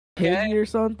piggy or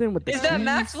something with the Is that keys?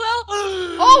 Maxwell?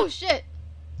 Oh shit!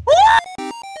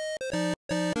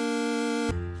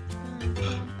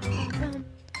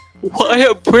 Why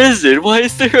a prison? Why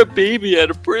is there a baby at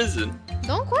a prison?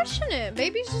 Don't question it.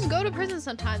 Babies just go to prison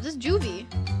sometimes. It's juvie.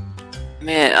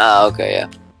 Man, okay, yeah.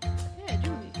 Yeah,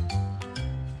 juvie.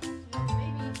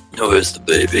 Baby. No, it's the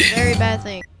baby. Very bad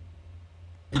thing.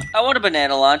 I want a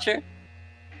banana launcher.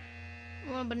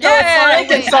 Well, but No, no, it's Sonic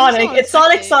wait, and Sonic. I'm It's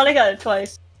Sonic, Sonic got it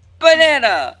twice.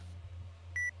 Banana!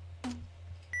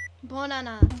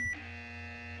 Banana.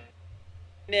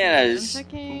 Bananas. I'm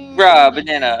checking. Bruh,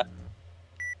 banana.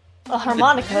 A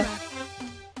harmonica.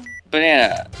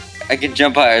 Banana. I can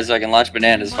jump higher so I can launch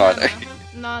bananas farther.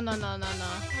 No.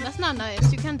 That's not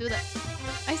nice. You can't do that.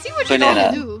 I see what Banana.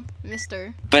 you're trying to do,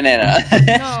 mister. Banana.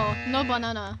 No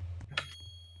banana.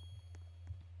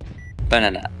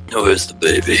 Banana. No, it's the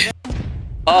baby.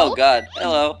 Oh god.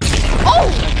 Hello.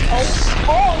 Oh!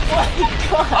 Oh my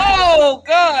god! Oh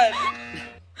god!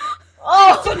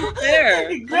 Oh!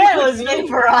 There! Grant was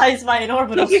vaporized by an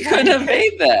orbital You couldn't have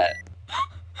made that.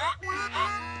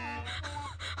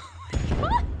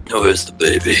 No, it's the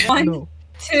baby. One, No.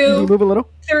 Can you two, move a little?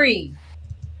 3.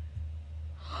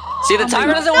 See, the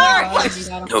timer doesn't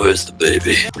work! No, it's the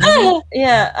baby.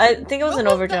 Yeah, I think it was an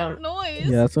What was that overjump. noise?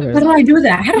 Yeah, that's How alright. did I do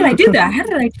that? How did I do that? How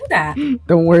did I do that?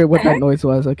 Don't worry what that noise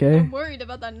was, okay? I'm worried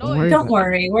about that Don't worry. noise. Don't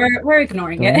worry, we're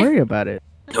ignoring Don't it. worry about it.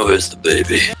 No, it's the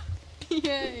baby.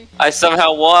 Yay. I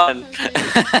somehow won.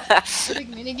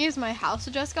 Big minigames, my house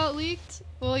address got leaked.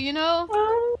 Well, you know,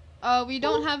 we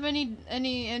don't have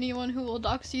anyone who will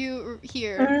dox you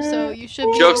here, so you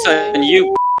should be Joke's okay. on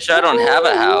you, bitch. I don't have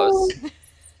a house.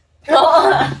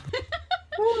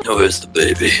 No, it's the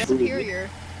baby. Superior.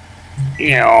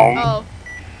 Yeah. Oh.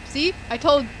 See? I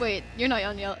told- wait, you're not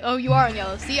on yellow. Oh, you are on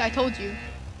yellow. See? I told you.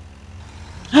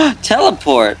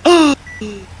 Teleport.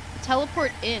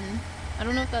 Teleport in. I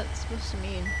don't know what that's supposed to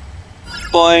mean.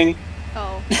 Boing.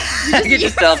 Oh. I can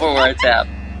just teleport where I tap.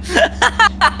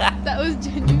 That was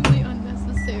genuinely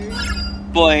unnecessary.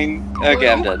 Boing. Okay,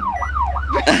 I'm done.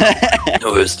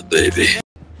 No, it's the baby.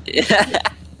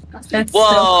 That's so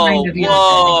Whoa! kind of you.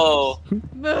 Whoa!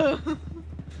 Open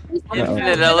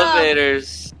Infinite up.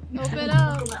 elevators. Open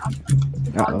up.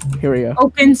 Uh-oh. Here we go.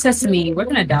 Open sesame, we're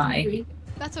gonna die.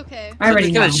 That's okay. I already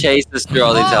I'm know. gonna chase this through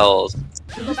all these holes.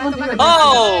 Go back, go back, go back,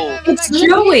 Oh! go back, go back, It's go back.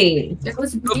 Joey!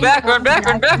 Go back, run back,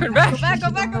 run back, run back! Go back,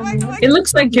 go back, go back, go back. It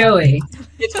looks like Joey.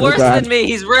 It's Oh, worse God. than me,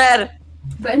 he's red!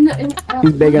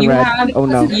 He's big and You red. have- Oh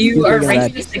no. He's You are big and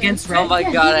red. racist against Oh red. my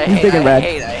god, I He's hate, big and I red.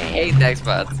 hate the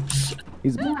Xbox.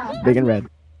 He's big and red.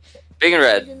 Big and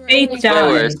red. Faith Way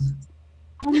dies. worse.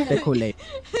 They're Kool-Aid.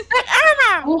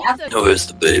 No, it's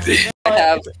the baby. I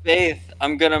have faith.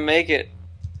 I'm gonna make it.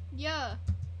 Yeah.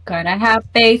 Gotta have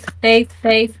faith, faith,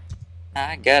 faith.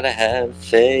 I gotta have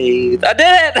faith. I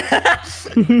did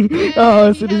it! Oh,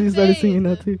 as he soon as had you started faith. singing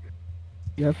that too.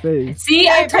 You have faith. See,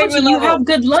 I Hey, told you, Penguin you level. have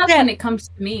good luck when it comes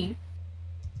to me.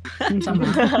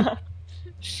 Somehow.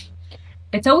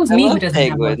 It's always I me who love doesn't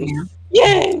have luck penguins. now.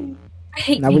 Yay! I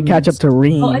hate Now we catch up penguins. to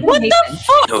Reem. Oh, I don't hate them.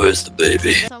 No, it's the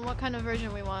baby. So what kind of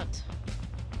version we want?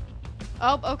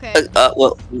 Oh, okay.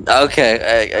 Well,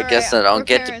 okay, I guess I Alright, don't we're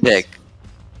get parents. to pick.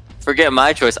 Forget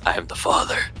my choice, I am the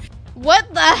father.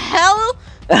 What the hell?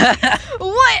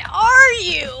 What are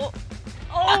you?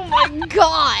 Oh my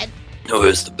god. No,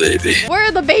 it's the baby. Where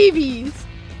are the babies?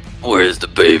 Where's the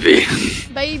baby?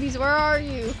 Babies, where are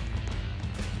you?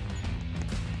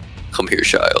 Come here,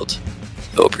 child.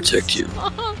 I'll protect you.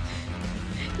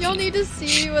 You'll need to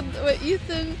see what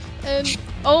Ethan and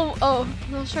oh,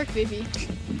 little shark baby.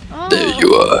 Oh. There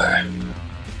you are.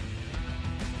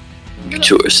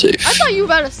 You are safe. I thought you were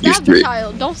about to stab the three.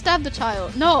 child. Don't stab the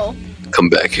child. No. Come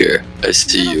back here. I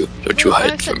see you. Don't you Oh, I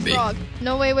hide said from me. frog.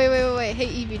 No, wait. Hey,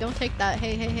 Evie, don't take that.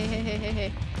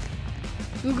 Hey.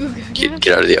 Goo, goo, goo.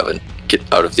 Get out of the oven.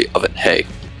 Get out of the oven. Hey,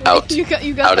 out. You got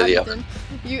Out of that, the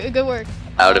Ethan. Good work.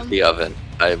 Out of the oven.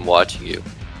 I am watching you.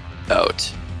 Out.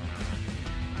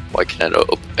 Why can't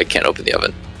I can't open the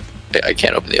oven. I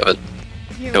can't open the oven.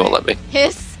 Here, It won't wait. let me.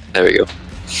 Hiss. There we go.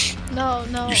 No.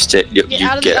 You stay. You get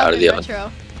out of the oven.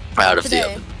 Retro. Out of Today. the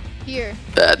oven. Here.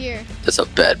 Bad. Here. That's a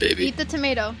bad baby. Eat the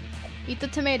tomato. Eat the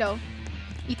tomato.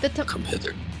 Eat the Come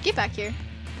hither. Get back here.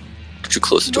 Don't you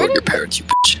close the door Where on your did- parents, you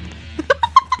bitch.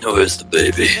 No, it's the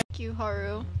baby. Thank you,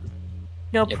 Haru.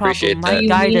 No I appreciate problem. My that. You mean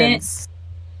guidance.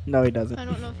 No, he doesn't. I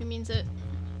don't know if he means it.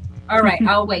 Alright,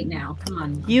 I'll wait now. Come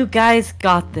on. You guys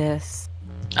got this.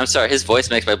 I'm sorry. His voice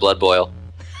makes my blood boil.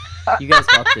 You guys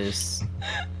got this.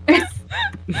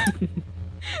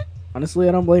 Honestly,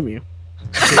 I don't blame you.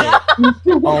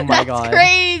 Oh my That's god.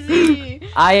 crazy.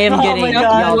 I am Oh getting my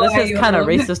God, y'all. This why is you kind of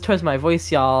alone? racist towards my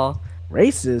voice, y'all.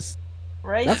 Racist.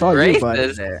 Right? That's all you, bud.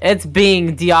 Racist? It's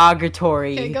being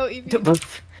derogatory. Okay, go Evie.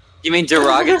 You mean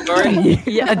derogatory?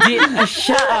 Yeah,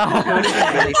 shut up. It would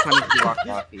have been really funny if you walked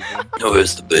off, Evie. No,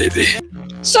 it's the baby.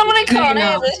 Somebody call an No.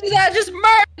 ambulance. I just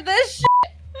murdered this shit.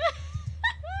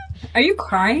 Are you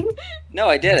crying? No,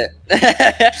 I did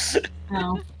it.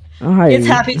 No. Oh, hi. It's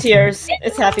happy tears.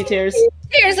 It's happy tears.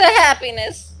 Here's a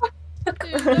happiness.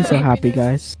 I'm so happy,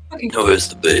 guys. No, it's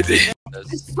the baby. I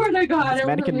swear to God. It's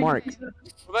Mannequin Mark.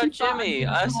 What about Jimmy?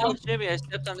 I saw Jimmy. I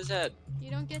stepped on his head.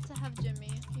 You don't get to have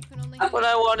Jimmy. You can only But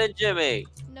I wanted Jimmy.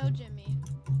 no Jimmy.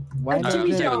 Why not Jimmy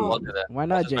Jimmy? Jones. Walter, that. Why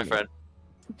not Walter's my Jimmy? friend.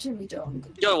 Jimmy Dong.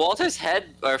 Yo, Walter's head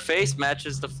or face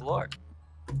matches the floor.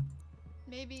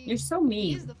 Maybe You're so he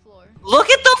mean. is the floor. Look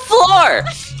at the floor!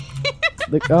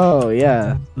 Look, oh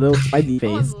yeah, little Spidey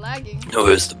Oh, face. I'm lagging. No,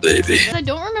 it's the baby. I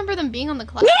don't remember them being on the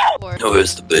class floor. No,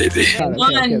 it's the baby. Got it,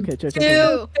 One,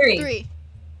 chill. 2, 3. 3.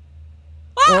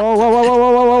 Oh,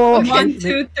 whoa. Okay. 1,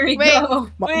 2, 3, Wait. go.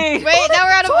 Wait, now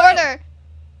we're out of order.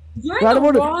 You're Right in the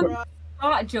order. wrong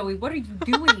spot, Joey. What are you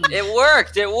doing? It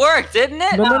worked, didn't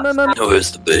it? No. No,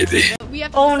 it's the baby. We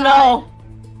have to Oh decide. no.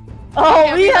 Oh, Okay,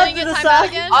 are we have doing to a timeout decide.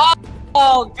 again?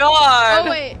 Oh, God! Oh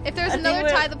wait, if there's I think another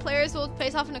we're- tie, the players will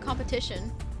face off in a competition.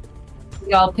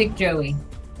 Y'all pick Joey.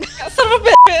 Son of a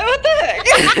bitch. What the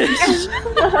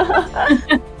heck?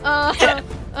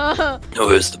 No,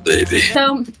 it's the baby.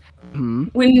 So Hmm.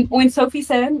 when Sophie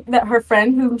said that her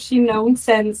friend, whom she known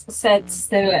since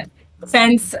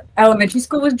elementary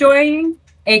school, was joining,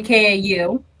 aka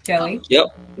you, Joey. Yep.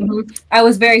 I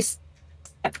was very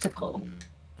skeptical.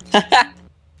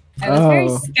 I was very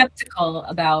Oh. skeptical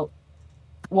about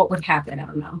what would happen. I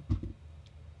don't know.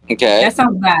 Okay. That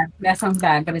sounds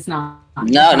bad, but it's not.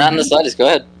 No, not in the slightest. Go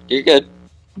ahead. You're good.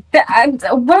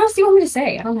 What else do you want me to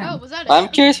say? I don't know. Oh, was that it? I'm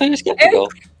curious why you're skeptical.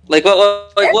 Like,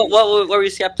 what were you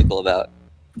skeptical about?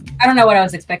 I don't know what I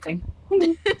was expecting.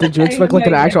 Did you expect like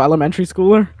an actual elementary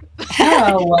schooler?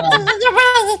 Oh,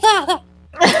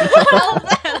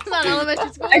 That's not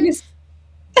elementary school. I just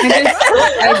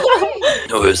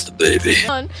No, it's the baby.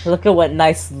 Look at what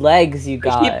nice legs you Keep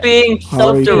got. being How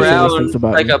are you flipped gonna say those around things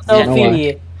about like me? a I know why.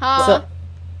 Sophie, Huh?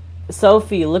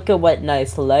 Sophie, look at what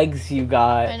nice legs you I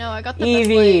got. know, I got the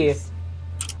Evie. best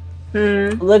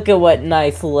legs. Look at what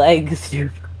nice legs you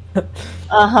got.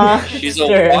 Uh-huh. She's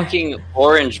Sure. a walking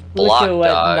orange Look block at what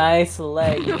dog. nice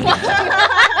legs.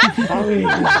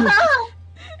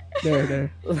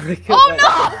 There. Look at Oh, what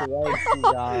nice legs you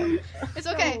got. It's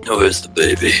okay. No, it's the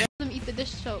baby. Let them eat the dish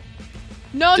soap.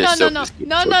 No, Dish no, soap no. is good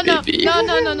No, for no, no. baby. No,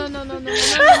 no, no, no, no, no, no,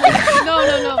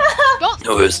 no. Don't.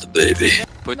 No, it's the baby.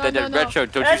 Put No, that no, in no. retro.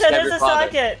 Don't you Retro, stab there's your a father.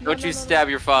 socket. Don't No, you no, no, stab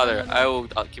no. your father. No, no, no. I will.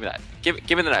 Give me that. Give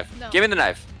me the knife. No. Give me the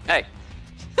knife. Hey.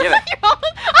 Give it.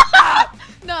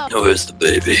 No. No, it's the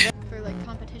baby. For like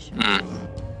competition.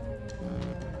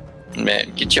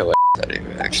 Man, get your ass out of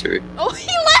here. Actually. Oh, he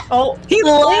left. Oh, he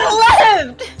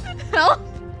left! Hell.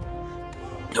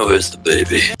 No, it's the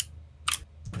baby.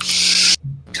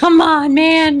 Come on,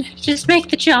 man. Just make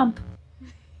the jump.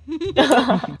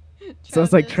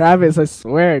 Sounds like Travis, I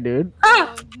swear, dude.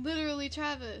 Oh, literally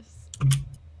Travis.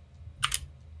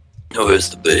 No, it's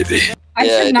the baby. I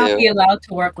Yeah, I should not do. be allowed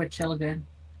to work with children.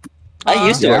 I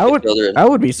used to Yeah, work with children. I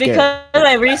would be scared. Because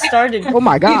I restarted. Oh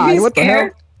my god, You'd be what the hell?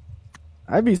 scared?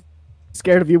 I'd be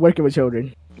scared of you working with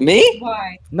children. Me?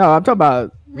 Why? No, I'm talking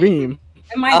about Reem.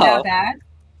 Am I Oh. that bad?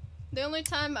 The only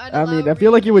time I'd I mean, allow I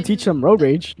feel like you would Reem teach them road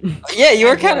rage. Yeah, you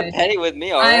were I kind of would. petty with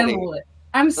me I already. would. Like,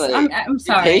 I'm sorry.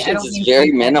 I Patience don't is mean very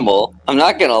to be petty. minimal. I'm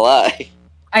not gonna lie.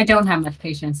 I don't have much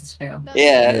patience. It's true. That's-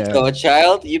 Yeah, Yeah. so a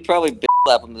child, you'd probably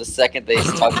slap them the second they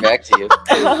talk back to you.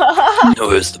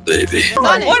 No, it's the baby.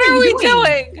 Sonic, What are we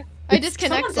doing? doing? I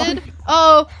disconnected.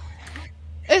 Oh,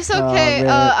 it's okay.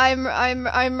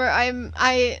 man.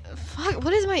 Fuck.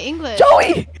 What is my English?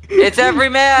 Joey! It's every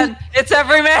man! It's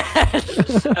every man!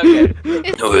 Okay.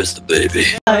 No, it's the baby.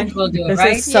 We'll do it, This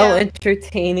right? is so Yeah.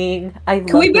 entertaining. I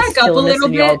Can we love the back up a stillness little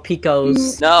in y'all bit?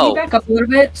 picos. Can No. you back up a little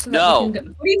bit? So that No. we can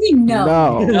go- What do you mean no?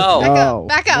 No. No.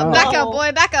 Back up, no. back up,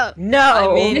 boy, back up.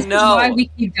 No. I mean- This No. is why we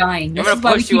keep dying. I'm This gonna is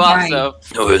why we push you keep off, dying. so.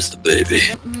 No, it's the baby.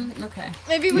 Okay.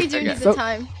 Maybe we do Okay. need the So-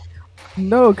 time.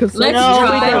 No, because Let's No, we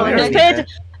try. don't. Let's Just pay,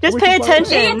 just pay Pay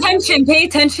attention. attention. Pay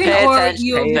attention, Pay or attention,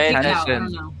 you'll pay kick out. I attention.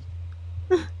 don't know.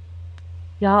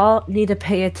 Y'all need to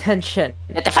pay attention.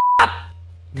 Get the f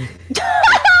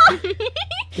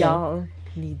Y'all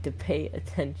need to pay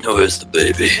attention. No, it's the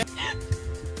baby.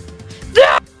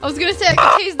 I was gonna say I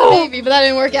could tase the baby, but that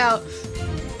didn't work out.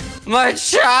 My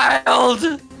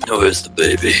child! Who is the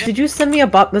baby? Did you send me a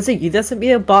bot message? You just sent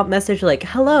me a bot message like,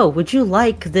 "Hello, would you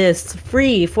like this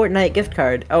free Fortnite gift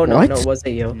card?" Oh no, What? no, it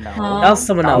wasn't you. No. That was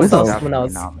someone else. That was That someone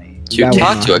else. Not me. To That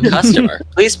talk was to a customer,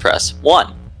 please press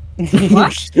 1.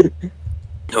 What?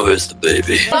 Who is the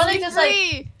baby? Sonic just, like,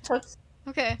 free.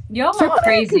 Okay. Y'all are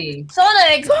crazy.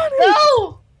 Sonic!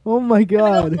 No! Oh my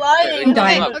god. I'm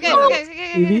dying.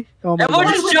 Okay. Evie? Oh my Everyone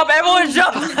god. just jump! Everyone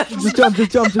jump!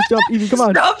 Just jump, Evie, come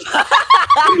on. Jump!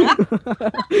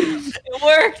 It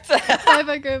worked! Bye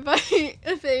bye, goodbye,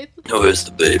 Faith. Who is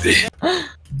the baby?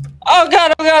 Oh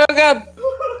god, oh god, oh god.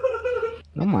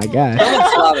 Oh my god.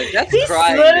 Someone's sobbing. That's He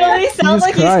crying. literally sounds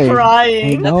like crying. he's crying. I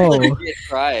That's know. legit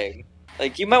crying.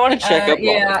 Like, you might want to check up on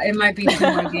Yeah, him. it might be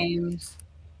some more games.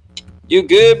 You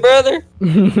good, brother?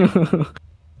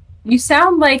 You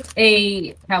sound like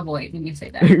a cowboy when you say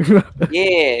that.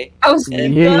 Yeah. I was.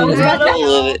 Yeah. I was I about to-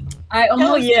 love it. I Hell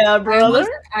almost. yeah, brother.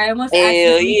 I almost Hell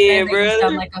accidentally yeah, said that you brother.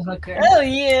 sound like a hooker. Hell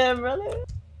yeah, brother.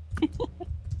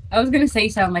 I was gonna say you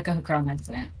sound like a hooker on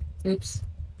accident. Oops.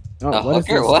 Oh, A what is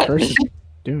hooker? this What? person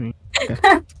doing?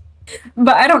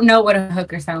 But I don't know what a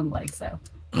hooker sounds like, so.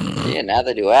 Yeah,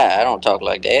 neither do I. I don't talk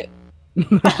like that.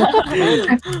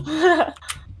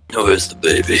 Who is the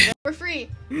baby? We're free.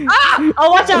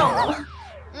 Oh, watch out!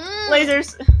 Mm.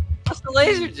 Lasers. What's the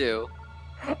laser do?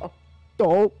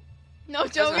 Oh. No,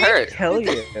 Doesn't Joey. hurt. Kill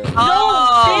you.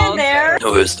 Stand there.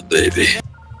 Who is the baby?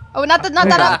 Oh, not that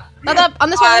up. Not that up. On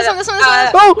this one, this one, this one, this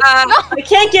one. Oh! I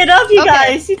can't get up, you Okay.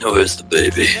 guys. Who is the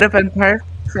baby? Would have been perfect.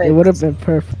 It would have been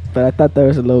perfect, but I thought there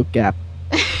was a little gap.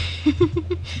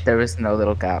 There was no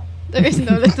little gap. There is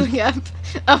no little gap.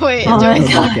 Oh wait, Oh my Joey's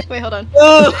God. Wait, hold on.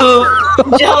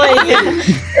 Joey.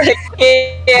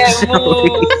 Can't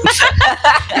move.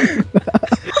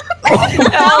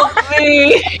 Help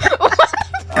me!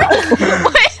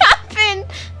 What happened?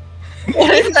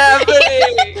 What is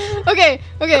happening? Okay.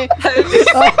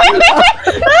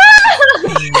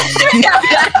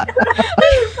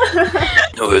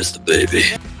 Who is the baby?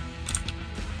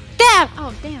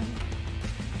 Oh damn.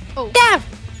 Oh. Dab.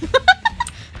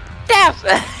 Dab.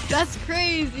 That's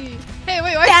crazy. Hey,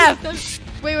 wait, why? Dab.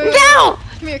 Wait. No.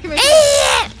 Come here. Idiot.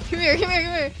 Come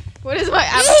here. What is my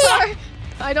avatar?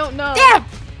 I don't know. Dab.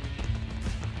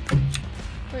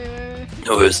 Wait.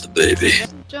 Who is the baby?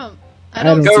 Jump. I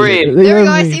don't. Go see read. it. There we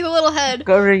go. I see the little head.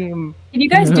 Go Reem. Can you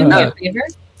guys do me a favor?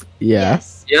 Yeah.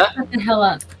 Yes. Yeah? Shut the hell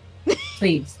up,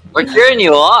 please. We're cheering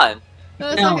you on. No,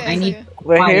 it's No, okay. I it's need- okay.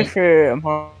 We're here Quiet. for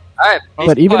more. Alright,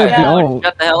 But even if you don't,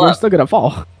 shut the hell you're up. still gonna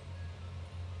fall.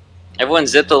 Everyone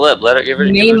zip the lip. Let her give her.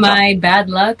 May give her my bad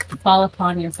luck fall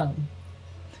upon your phone.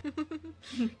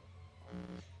 You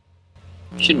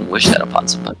shouldn't wish that upon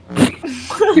somebody.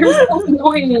 You're so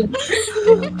annoying.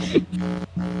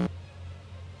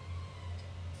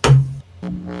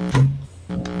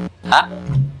 Huh?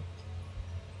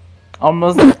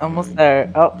 Almost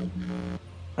there. Oh.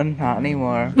 Not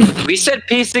anymore. We said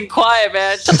peace and quiet,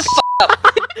 man. Shut the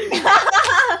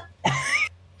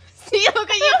See, look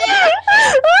at you did.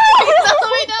 He's all the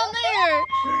way down there.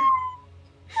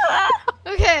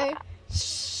 Okay.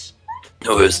 Shh.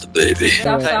 Who is the baby?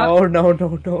 Stop, stop. Oh no.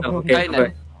 Okay, no.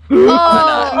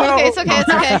 Oh, okay, it's okay.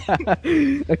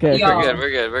 Okay. Yo.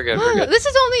 We're good. This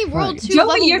is only World 2 Joey,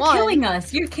 level you're 1. killing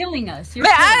us. You're killing us. You're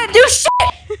Man, I didn't do shit!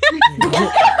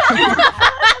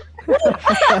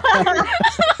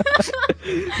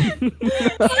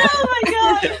 Oh my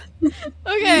god.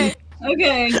 Okay.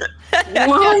 Okay.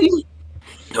 One.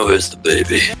 Who is the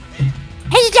baby?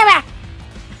 Hey, Jabba.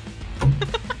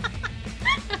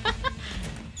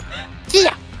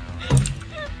 Yeah.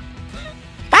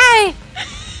 Bye. I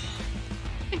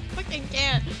fucking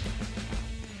can't.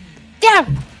 Dab.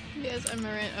 Yes, I'm a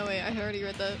rant. Oh wait, I already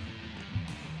read that.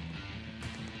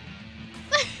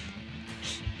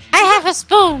 I have a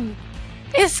spoon.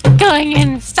 It's going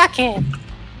in. Suck it.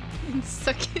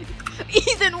 Suck it.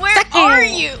 Ethan, where Suck are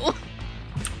it. you?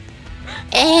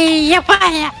 Hey, you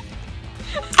bada.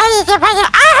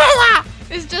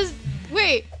 It's just.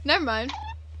 Wait, never mind.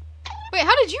 Wait,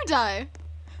 how did you die?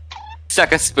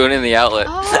 Stuck a spoon in the outlet.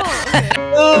 Oh, okay.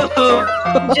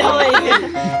 Joey.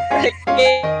 I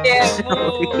can't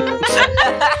move.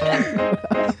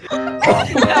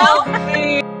 Help